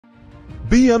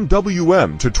BMW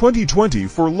M2 2020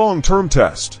 for long-term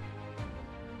test.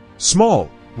 Small,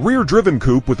 rear-driven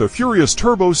coupe with a furious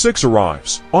turbo 6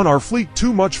 arrives on our fleet.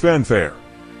 Too much fanfare.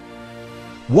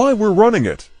 Why we're running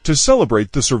it? To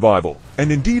celebrate the survival,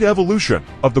 and indeed evolution,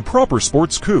 of the proper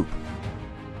sports coupe.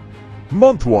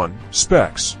 Month 1,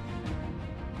 Specs.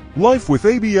 Life with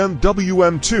a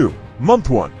BMW M2, Month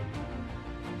 1.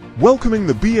 Welcoming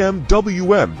the BMW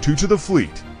M2 to the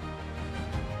fleet.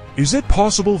 Is it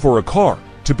possible for a car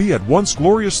to be at once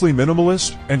gloriously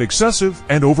minimalist and excessive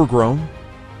and overgrown?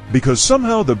 Because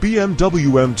somehow the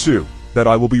BMW M2 that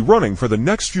I will be running for the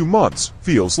next few months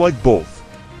feels like both.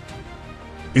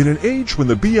 In an age when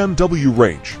the BMW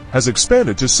range has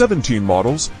expanded to 17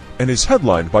 models and is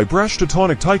headlined by brash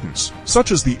Teutonic titans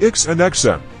such as the X and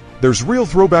XM, there's real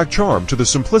throwback charm to the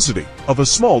simplicity of a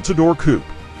small two-door coupe.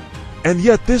 And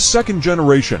yet this second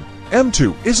generation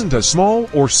M2 isn't as small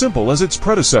or simple as its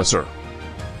predecessor.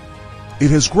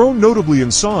 It has grown notably in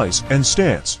size and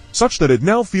stance, such that it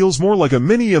now feels more like a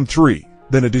mini M3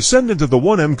 than a descendant of the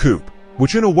 1M coupe,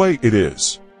 which in a way it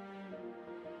is.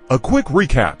 A quick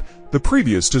recap: the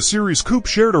previous 2 Series coupe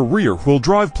shared a rear-wheel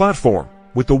drive platform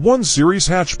with the 1 Series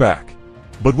hatchback.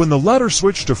 But when the latter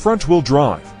switched to front-wheel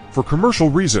drive, for commercial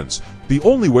reasons, the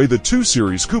only way the 2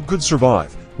 Series coupe could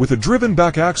survive with a driven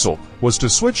back axle was to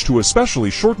switch to a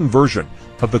specially shortened version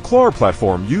of the Clar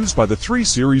platform used by the 3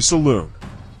 Series saloon.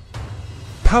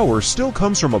 Power still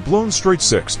comes from a blown straight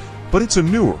 6, but it's a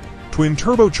newer,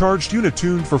 twin-turbocharged unit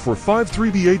tuned for 453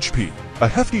 bhp, a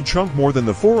hefty chunk more than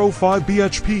the 405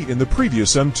 bhp in the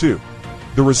previous M2.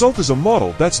 The result is a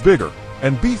model that's bigger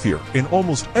and beefier in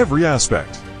almost every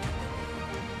aspect.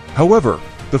 However,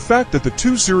 the fact that the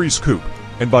 2 Series coupe,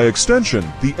 and by extension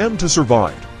the M2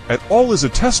 survived at all, is a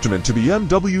testament to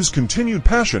BMW's continued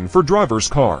passion for drivers'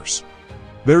 cars.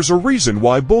 There's a reason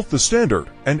why both the standard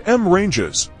and M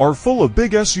ranges are full of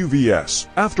big SUVs,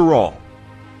 after all.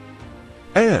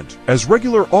 And, as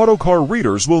regular autocar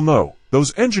readers will know,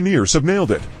 those engineers have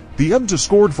nailed it. The M2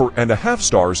 scored 4.5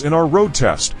 stars in our road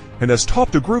test, and has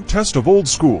topped a group test of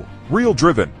old-school,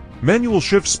 real-driven, manual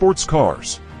shift sports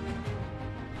cars.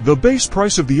 The base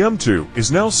price of the M2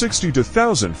 is now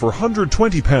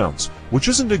 £62,420, which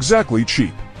isn't exactly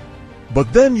cheap.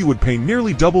 But then you would pay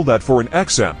nearly double that for an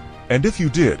XM, and if you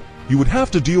did, you would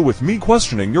have to deal with me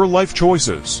questioning your life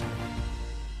choices.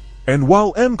 And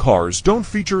while M cars don't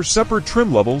feature separate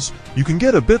trim levels, you can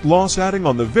get a bit lost adding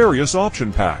on the various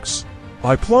option packs.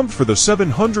 I plumbed for the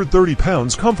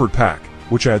 £730 comfort pack,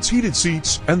 which adds heated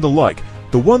seats and the like,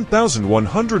 the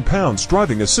 £1,100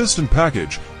 driving assistant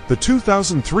package, the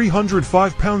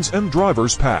 £2,305 M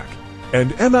drivers pack,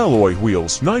 and M alloy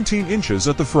wheels 19 inches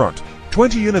at the front,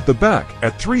 20 in at the back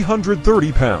at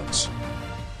 £330.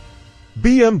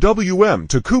 BMW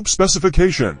M2 coupe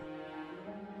specification.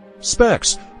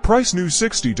 Specs: price new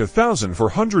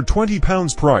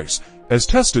 £62,420 price, as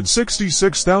tested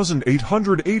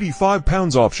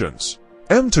 £66,885 options.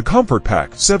 M2 comfort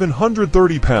pack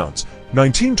 £730,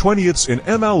 19/20 in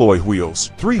M alloy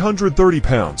wheels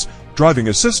 £330, driving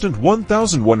assistant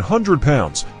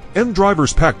 £1,100, M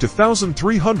drivers pack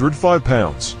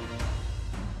 £2,305.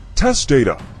 Test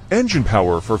data: engine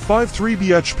power for 5.3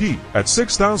 bhp at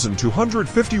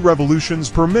 6,250 revolutions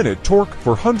per minute, torque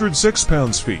for 106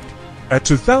 pounds-feet at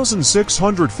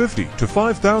 2,650 to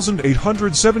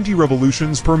 5,870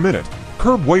 revolutions per minute,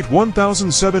 curb weight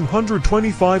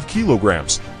 1,725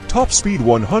 kilograms, top speed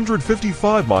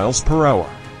 155 miles per hour,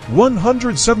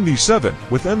 177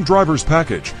 with M drivers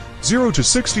package, 0 to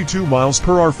 62 miles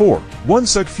per hour for 1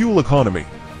 sec fuel economy,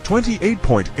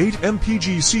 28.8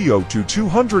 mpg CO2,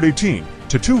 218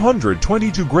 to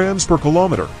 222 grams per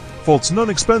kilometer, faults none,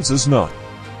 expenses none.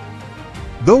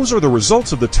 Those are the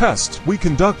results of the tests we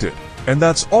conducted, and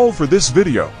that's all for this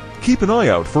video. Keep an eye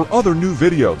out for other new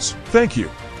videos. Thank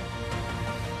you.